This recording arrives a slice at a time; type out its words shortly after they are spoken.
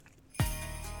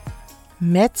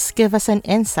Myths give us an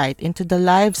insight into the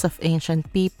lives of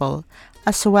ancient people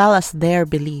as well as their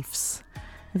beliefs.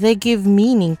 They give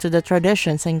meaning to the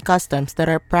traditions and customs that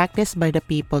are practiced by the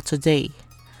people today.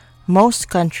 Most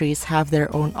countries have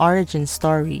their own origin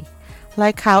story,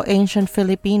 like how ancient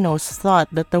Filipinos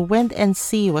thought that the wind and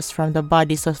sea was from the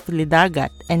bodies of Lidagat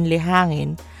and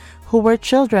Lihangin, who were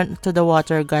children to the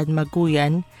water god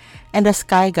Maguyan and the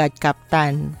sky god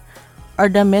Kaptan, or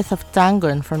the myth of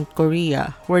Tangun from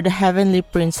Korea, where the heavenly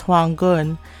prince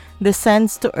Hwanggun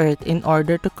descends to earth in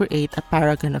order to create a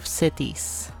paragon of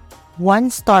cities.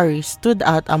 One story stood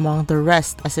out among the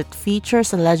rest as it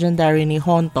features a legendary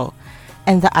Nihonto,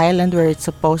 and the island where it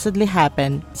supposedly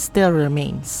happened still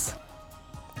remains.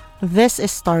 This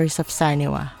is Stories of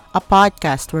Saniwa, a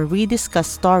podcast where we discuss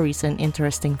stories and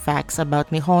interesting facts about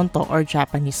Nihonto or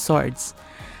Japanese swords.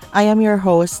 I am your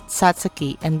host,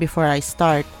 Satsuki, and before I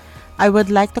start, I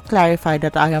would like to clarify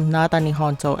that I am not a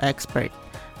Nihonto expert,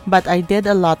 but I did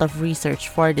a lot of research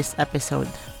for this episode.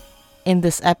 In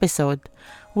this episode,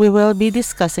 we will be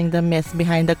discussing the myth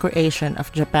behind the creation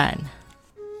of Japan.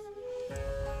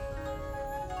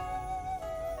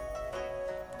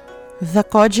 The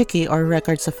Kojiki, or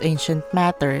Records of Ancient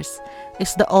Matters,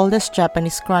 is the oldest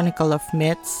Japanese chronicle of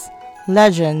myths,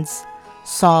 legends,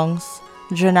 songs,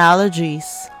 genealogies,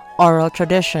 oral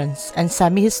traditions, and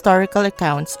semi-historical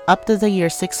accounts up to the year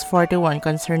 641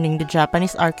 concerning the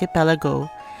Japanese archipelago,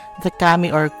 the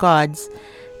kami or gods,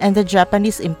 and the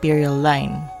Japanese imperial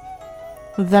line.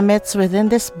 The myths within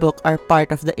this book are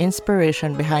part of the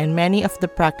inspiration behind many of the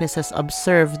practices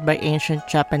observed by ancient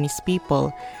Japanese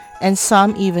people, and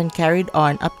some even carried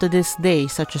on up to this day,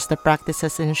 such as the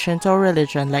practices in Shinto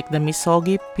religion like the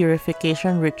Misogi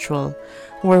purification ritual,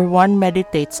 where one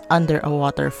meditates under a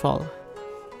waterfall.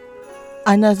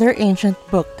 Another ancient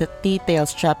book that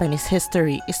details Japanese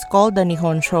history is called the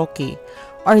Nihon Shoki,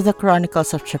 or the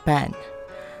Chronicles of Japan.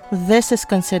 This is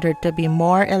considered to be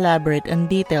more elaborate and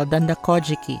detailed than the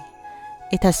Kojiki.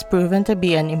 It has proven to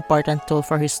be an important tool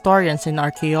for historians and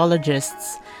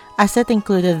archaeologists, as it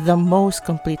included the most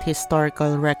complete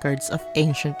historical records of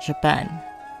ancient Japan.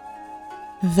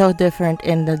 Though different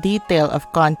in the detail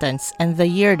of contents and the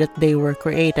year that they were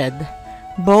created,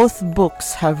 both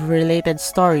books have related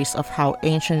stories of how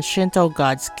ancient Shinto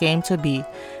gods came to be,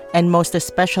 and most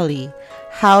especially,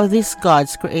 how these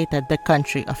gods created the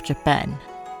country of Japan.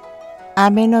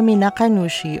 Ame no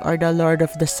Minakanushi, or the Lord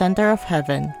of the Center of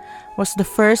Heaven, was the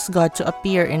first god to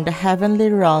appear in the heavenly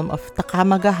realm of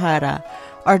Takamagahara,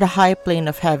 or the High Plane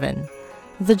of Heaven,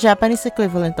 the Japanese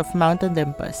equivalent of Mount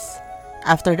Olympus,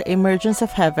 after the emergence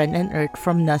of heaven and earth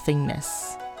from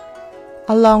nothingness.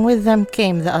 Along with them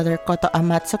came the other Koto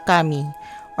Amatsu Kami,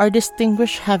 or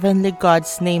distinguished heavenly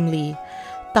gods, namely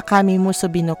Takami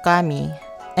Musubi no Kami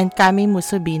and Kami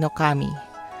Musubi no Kami.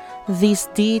 These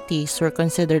deities were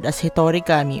considered as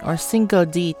hitorigami, or single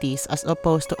deities, as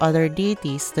opposed to other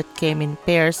deities that came in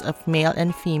pairs of male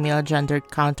and female gendered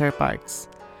counterparts.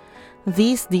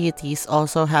 These deities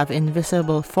also have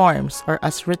invisible forms, or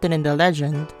as written in the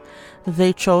legend,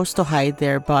 they chose to hide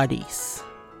their bodies.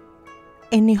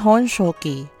 In Nihon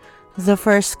Shoki, the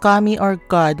first kami or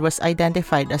god was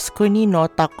identified as Kuni no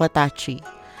Takotachi,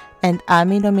 and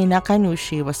Ami no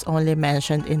Minakanushi was only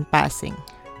mentioned in passing.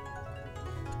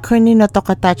 Kuni no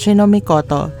Tokotachi no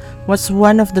Mikoto was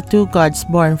one of the two gods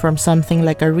born from something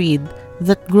like a reed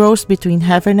that grows between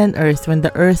heaven and earth when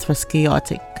the earth was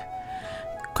chaotic.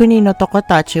 Kuni no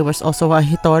Tokotachi was also a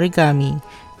hitorigami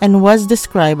and was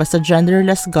described as a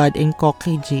genderless god in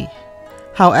Kokiji.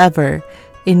 However,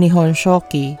 in Nihon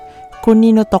Shoki,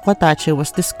 Kuni no Tokotachi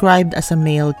was described as a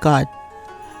male god.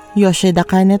 Yoshida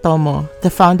Kanetomo, the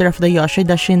founder of the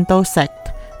Yoshida Shinto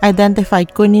sect,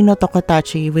 identified Kuni no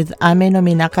Tokotachi with Ame no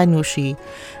Minakanushi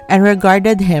and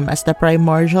regarded him as the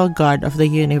primordial god of the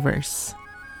universe.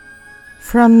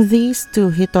 From these two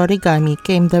hitorigami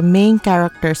came the main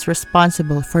characters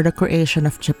responsible for the creation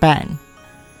of Japan.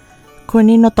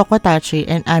 Kuni no Tokotachi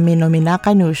and Ami no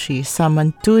Minakanushi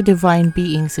summoned two divine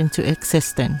beings into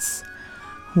existence,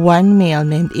 one male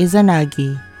named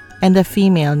Izanagi and a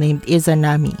female named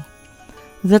Izanami.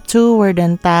 The two were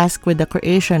then tasked with the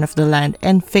creation of the land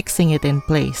and fixing it in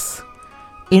place.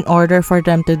 In order for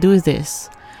them to do this,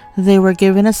 they were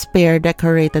given a spear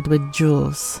decorated with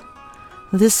jewels.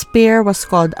 This spear was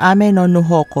called Ame no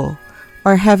Nuhoko,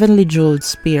 or Heavenly Jeweled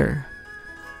Spear.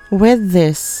 With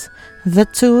this, the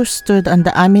two stood on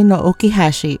the Ami no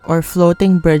Ukihashi, or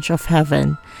floating bridge of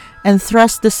heaven, and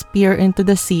thrust the spear into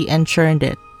the sea and churned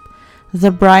it.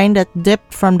 The brine that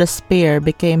dipped from the spear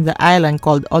became the island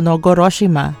called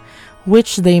Onogoroshima,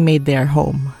 which they made their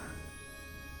home.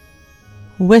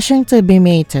 Wishing to be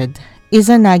mated,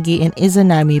 Izanagi and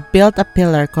Izanami built a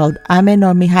pillar called Ame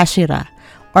no Mihashira,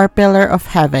 or Pillar of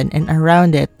Heaven, and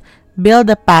around it, built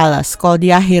a palace called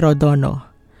Yahiro Dono.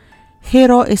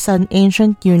 Hiro is an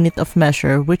ancient unit of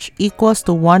measure which equals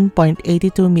to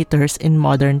 1.82 meters in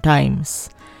modern times.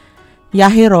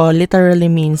 Yahiro literally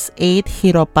means 8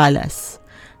 Hiro Palace,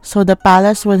 so the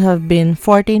palace would have been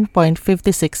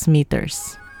 14.56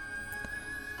 meters.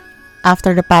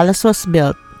 After the palace was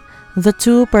built, the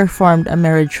two performed a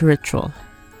marriage ritual.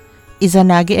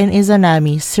 Izanagi and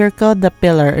Izanami circled the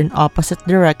pillar in opposite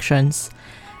directions,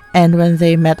 and when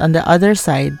they met on the other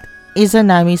side,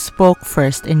 Izanami spoke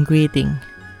first in greeting.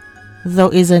 Though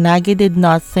Izanagi did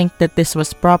not think that this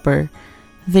was proper,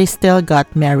 they still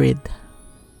got married.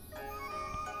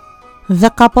 The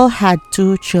couple had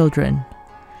 2 children.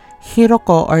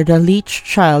 Hiroko, or the leech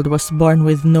child, was born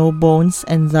with no bones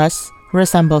and thus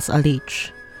resembles a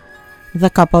leech. The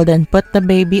couple then put the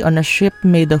baby on a ship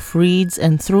made of reeds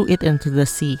and threw it into the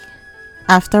sea.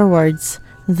 Afterwards,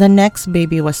 the next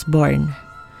baby was born.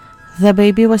 The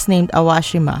baby was named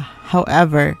Awashima.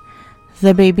 However,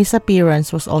 the baby's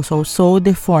appearance was also so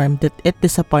deformed that it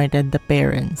disappointed the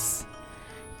parents.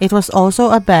 It was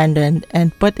also abandoned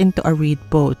and put into a reed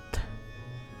boat.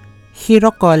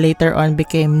 Hiroko later on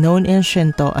became known in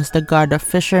Shinto as the god of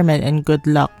fishermen and good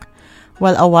luck,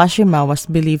 while Awashima was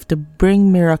believed to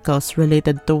bring miracles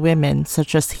related to women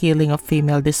such as healing of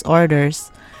female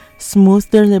disorders, smooth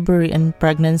delivery and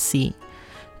pregnancy,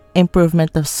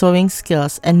 improvement of sewing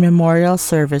skills, and memorial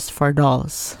service for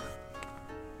dolls.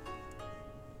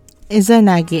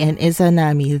 Izanagi and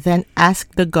Izanami then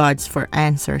asked the gods for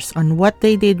answers on what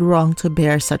they did wrong to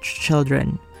bear such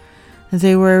children.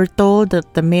 They were told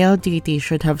that the male deity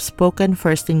should have spoken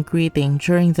first in greeting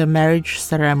during the marriage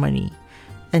ceremony,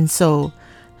 and so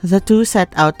the two set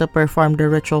out to perform the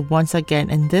ritual once again,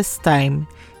 and this time,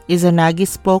 Izanagi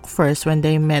spoke first when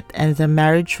they met and the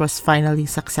marriage was finally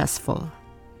successful.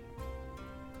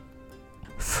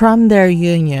 From their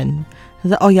union,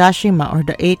 the Oyashima, or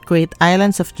the 8 great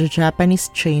islands of the Japanese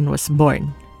chain, was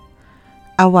born.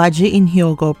 Awaji in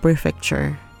Hyogo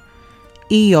Prefecture,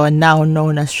 Iyo, now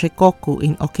known as Shikoku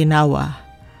in Okinawa,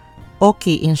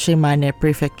 Oki in Shimane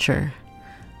Prefecture,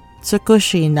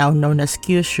 Tsukushi, now known as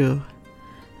Kyushu,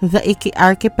 the Iki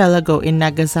Archipelago in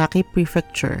Nagasaki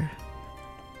Prefecture,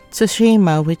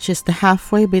 Tsushima, which is the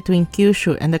halfway between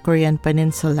Kyushu and the Korean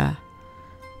Peninsula,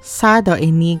 Sado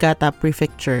in Niigata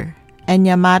Prefecture, and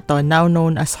Yamato, now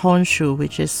known as Honshu,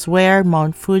 which is where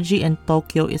Mount Fuji in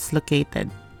Tokyo is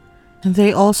located.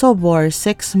 They also bore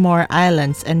 6 more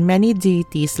islands and many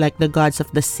deities like the gods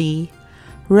of the sea,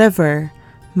 river,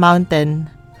 mountain,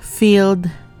 field,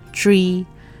 tree,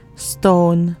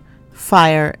 stone,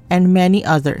 fire, and many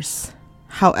others.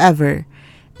 However,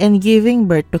 in giving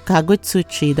birth to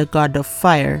Kagutsuchi, the god of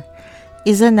fire,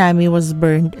 Izanami was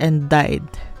burned and died.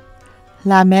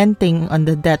 Lamenting on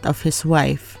the death of his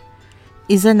wife,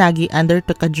 Izanagi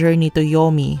undertook a journey to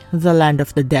Yomi, the land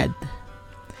of the dead.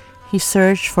 He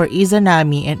searched for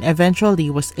Izanami and eventually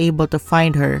was able to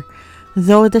find her,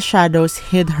 though the shadows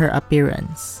hid her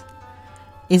appearance.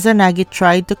 Izanagi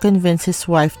tried to convince his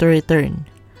wife to return.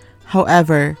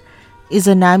 However,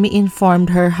 Izanami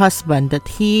informed her husband that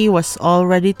he was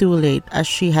already too late as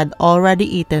she had already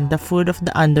eaten the food of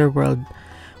the underworld,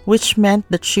 which meant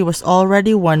that she was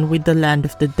already one with the land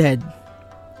of the dead.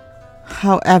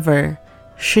 However,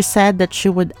 she said that she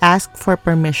would ask for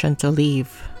permission to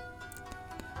leave.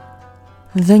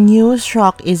 The news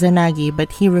shocked Izanagi,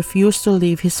 but he refused to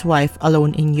leave his wife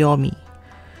alone in Yomi.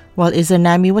 While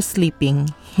Izanami was sleeping,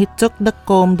 he took the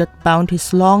comb that bound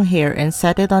his long hair and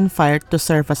set it on fire to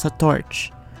serve as a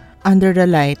torch. Under the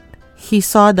light, he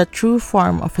saw the true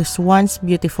form of his once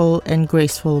beautiful and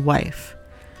graceful wife.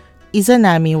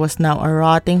 Izanami was now a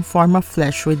rotting form of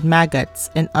flesh with maggots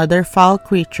and other foul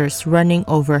creatures running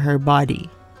over her body.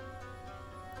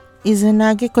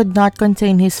 Izanagi could not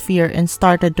contain his fear and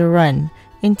started to run,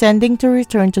 intending to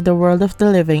return to the world of the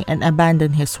living and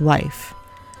abandon his wife.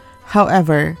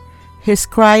 However, his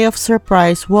cry of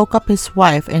surprise woke up his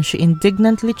wife and she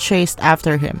indignantly chased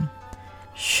after him.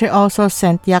 She also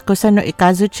sent Yakuza no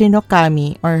Ikazuchi no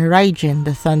Kami, or Raijin,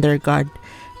 the thunder god,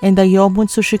 and the Yomun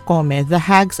Tsushikome, the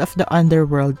hags of the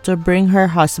underworld, to bring her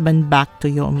husband back to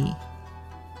Yomi.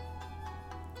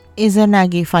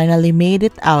 Izanagi finally made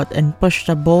it out and pushed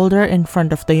a boulder in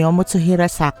front of the Yomotsu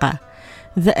Hirasaka,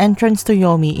 the entrance to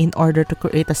Yomi, in order to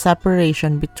create a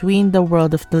separation between the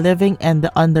world of the living and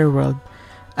the underworld,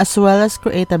 as well as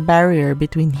create a barrier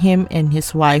between him and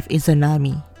his wife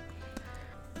Izanami.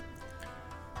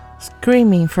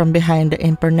 Screaming from behind the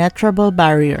impenetrable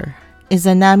barrier,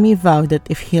 Izanami vowed that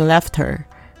if he left her,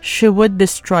 She would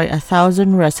destroy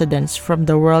 1,000 residents from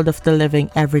the world of the living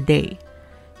every day.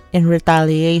 In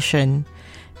retaliation,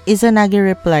 Izanagi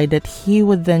replied that he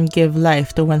would then give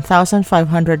life to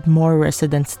 1,500 more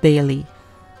residents daily.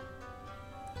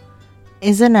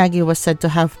 Izanagi was said to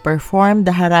have performed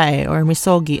the harae or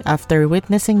misogi after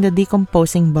witnessing the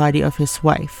decomposing body of his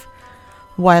wife.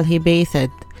 While he bathed,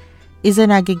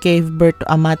 Izanagi gave birth to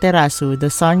Amaterasu,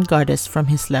 the sun goddess, from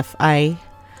his left eye,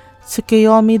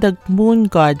 Tsukuyomi, the moon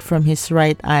god, from his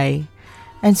right eye,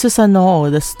 and Susanoo,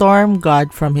 the storm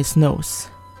god, from his nose.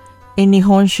 In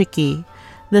Nihon Shiki,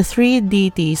 the three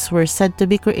deities were said to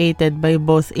be created by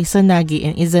both Izanagi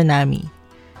and Izanami.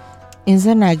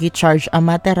 Izanagi charged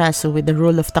Amaterasu with the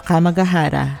rule of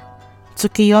Takamagahara,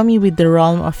 Tsukuyomi with the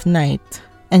realm of night,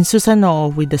 and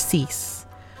Susanoo with the seas.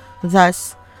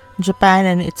 Thus, Japan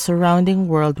and its surrounding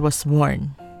world was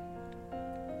born.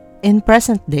 In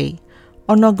present day,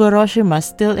 Onogoroshima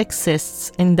still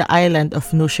exists in the island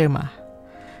of Nushima.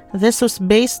 This was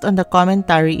based on the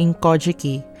commentary in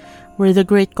Kojiki, where the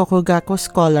great Kokugaku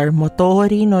scholar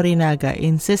Motohori Norinaga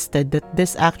insisted that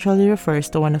this actually refers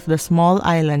to one of the small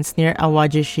islands near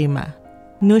Awajishima.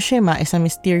 Nushima is a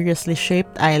mysteriously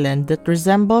shaped island that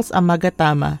resembles a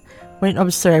magatama when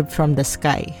observed from the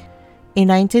sky. In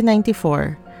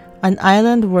 1994, an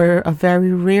island where a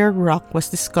very rare rock was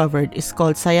discovered is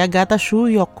called Sayagata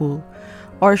Shuyoku,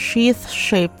 or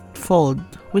sheath-shaped fold,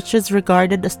 which is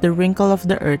regarded as the wrinkle of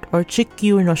the earth or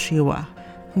Chikyu no Shiwa.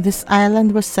 This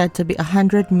island was said to be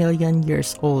 100 million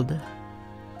years old.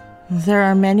 There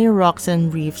are many rocks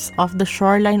and reefs off the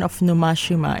shoreline of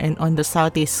Numashima, and on the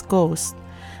southeast coast,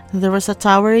 there was a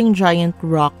towering giant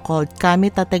rock called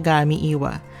Kamitategami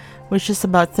Iwa, which is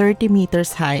about 30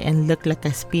 meters high and looked like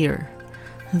a spear.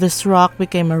 This rock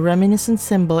became a reminiscent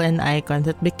symbol and icon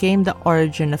that became the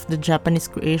origin of the Japanese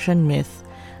creation myth,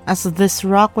 as this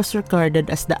rock was regarded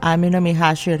as the Aminami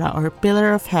Hashira, or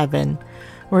Pillar of Heaven,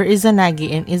 where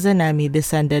Izanagi and Izanami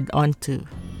descended onto.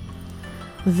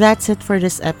 That's it for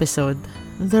this episode.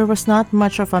 There was not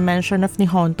much of a mention of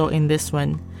Nihonto in this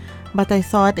one, but I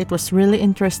thought it was really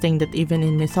interesting that even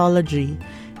in mythology,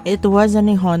 it was a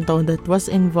Nihonto that was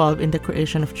involved in the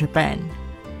creation of Japan.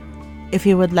 If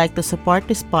you would like to support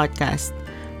this podcast,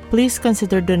 please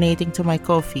consider donating to my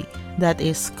Ko-fi. That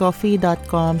is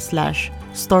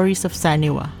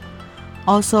ko-fi.com/storiesofsaniwa.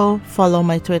 Also, follow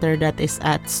my Twitter, that is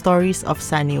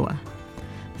 @storiesofsaniwa.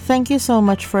 Thank you so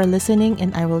much for listening,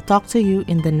 and I will talk to you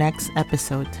in the next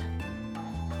episode.